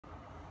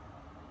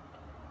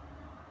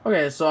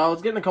Okay, so I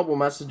was getting a couple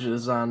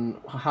messages on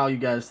how you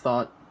guys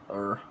thought,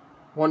 or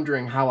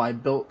wondering how I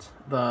built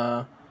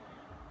the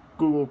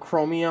Google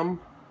Chromium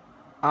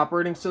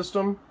operating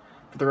system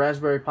for the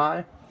Raspberry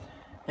Pi.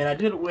 And I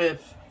did it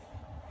with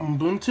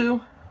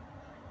Ubuntu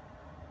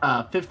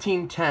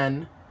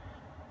 15.10,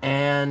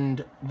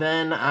 and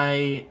then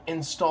I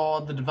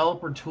installed the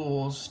developer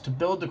tools to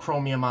build the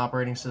Chromium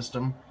operating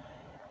system.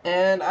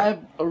 And I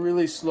have a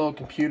really slow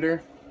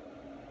computer,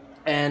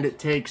 and it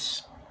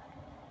takes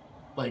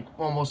like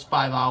almost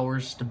 5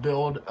 hours to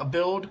build a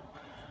build,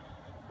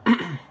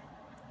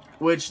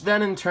 which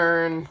then in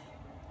turn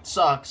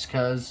sucks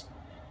because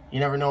you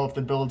never know if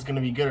the build's going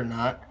to be good or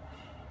not.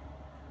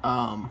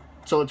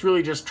 So it's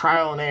really just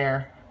trial and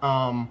error.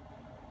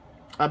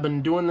 I've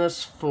been doing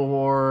this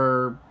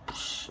for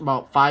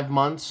about 5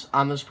 months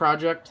on this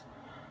project.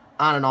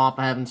 On and off,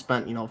 I haven't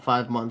spent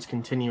 5 months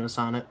continuous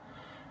on it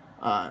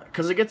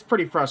because it gets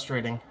pretty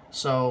frustrating.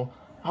 So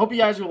I hope you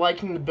guys are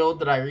liking the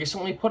build that I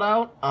recently put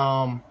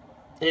out.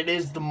 It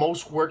is the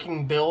most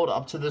working build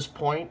up to this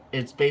point.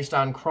 It's based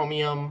on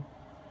Chromium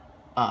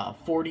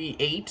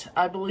 48,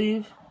 I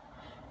believe.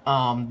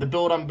 The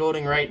build I'm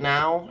building right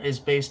now is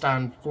based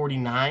on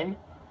 49.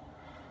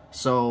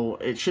 So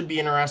it should be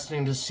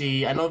interesting to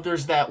see. I know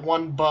there's that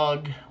one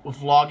bug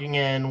with logging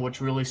in, which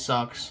really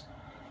sucks.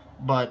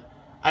 But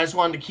I just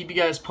wanted to keep you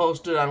guys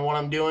posted on what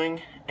I'm doing.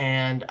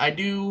 And I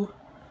do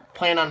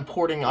plan on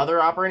porting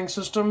other operating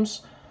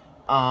systems.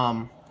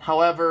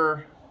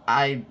 However,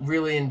 I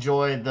really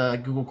enjoy the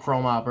Google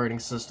Chrome operating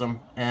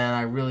system, and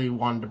I really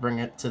wanted to bring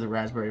it to the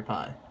Raspberry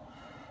Pi.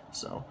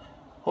 So,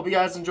 hope you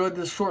guys enjoyed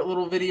this short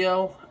little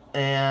video,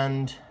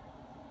 and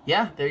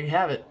yeah, there you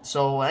have it.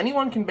 So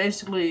anyone can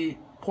basically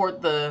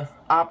port the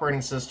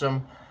operating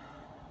system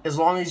as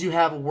long as you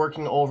have a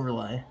working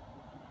overlay.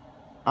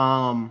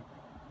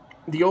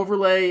 The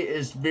overlay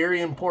is very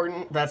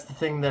important. That's the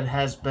thing that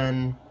has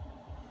been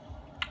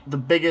the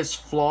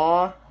biggest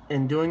flaw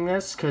in doing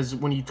this, because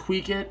when you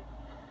tweak it,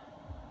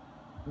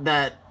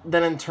 that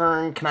then in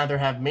turn can either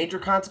have major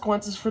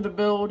consequences for the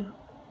build,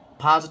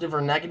 positive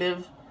or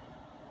negative.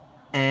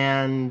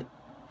 And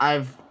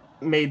I've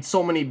made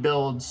so many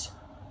builds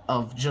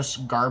of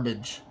just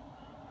garbage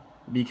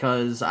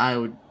because I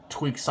would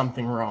tweak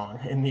something wrong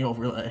in the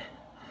overlay.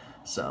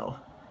 So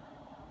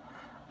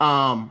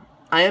I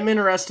am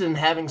interested in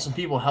having some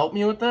people help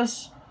me with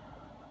this.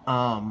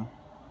 I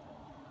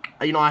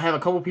have a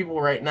couple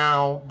people right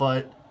now,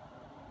 but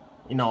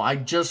I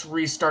just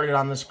restarted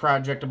on this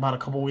project about a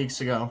couple weeks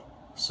ago.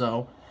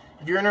 So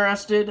if you're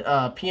interested,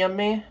 PM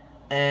me.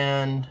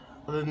 And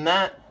other than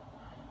that,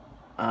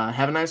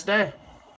 have a nice day.